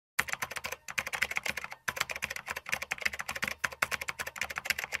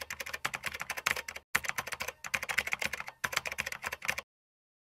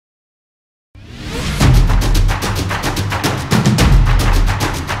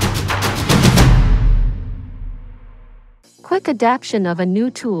quick adaptation of a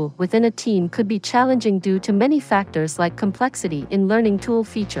new tool within a team could be challenging due to many factors like complexity in learning tool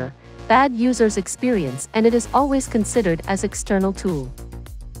feature, bad user's experience, and it is always considered as external tool.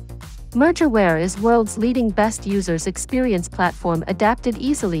 MergerWare is world's leading best users experience platform adapted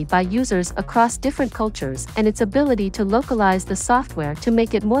easily by users across different cultures and its ability to localize the software to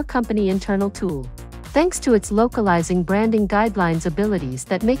make it more company internal tool. Thanks to its localizing branding guidelines abilities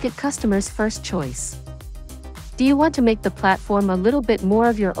that make it customers' first choice. Do you want to make the platform a little bit more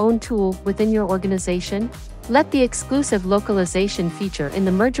of your own tool within your organization? Let the exclusive localization feature in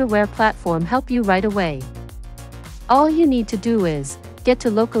the MergerWare platform help you right away. All you need to do is get to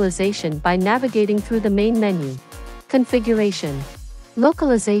localization by navigating through the main menu, configuration,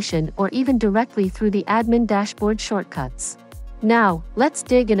 localization, or even directly through the admin dashboard shortcuts. Now, let's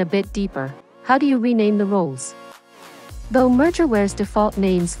dig in a bit deeper. How do you rename the roles? Though MergerWare's default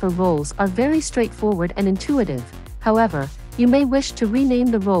names for roles are very straightforward and intuitive, however, you may wish to rename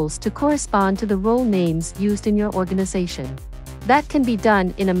the roles to correspond to the role names used in your organization. That can be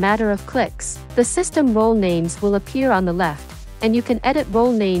done in a matter of clicks. The system role names will appear on the left, and you can edit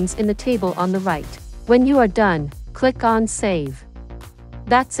role names in the table on the right. When you are done, click on Save.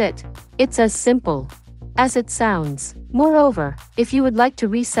 That's it. It's as simple as it sounds. Moreover, if you would like to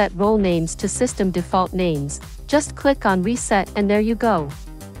reset role names to system default names, just click on Reset and there you go.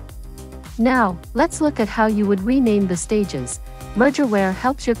 Now, let's look at how you would rename the stages. MergerWare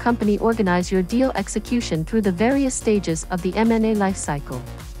helps your company organize your deal execution through the various stages of the M&A lifecycle.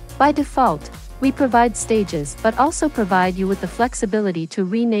 By default, we provide stages but also provide you with the flexibility to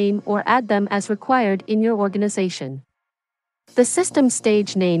rename or add them as required in your organization. The system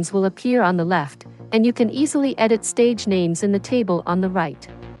stage names will appear on the left, and you can easily edit stage names in the table on the right.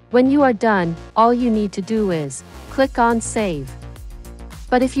 When you are done, all you need to do is click on Save.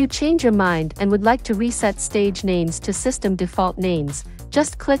 But if you change your mind and would like to reset stage names to system default names,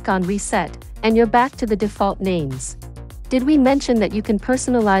 just click on Reset, and you're back to the default names. Did we mention that you can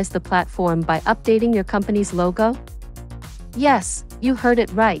personalize the platform by updating your company's logo? Yes, you heard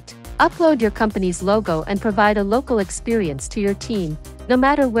it right. Upload your company's logo and provide a local experience to your team, no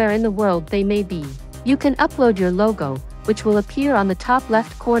matter where in the world they may be. You can upload your logo, which will appear on the top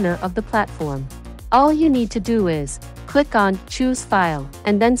left corner of the platform. All you need to do is click on Choose File,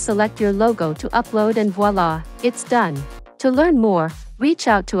 and then select your logo to upload, and voila, it's done. To learn more, reach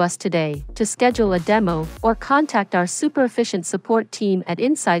out to us today to schedule a demo or contact our super efficient support team at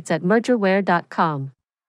insights@mergerware.com.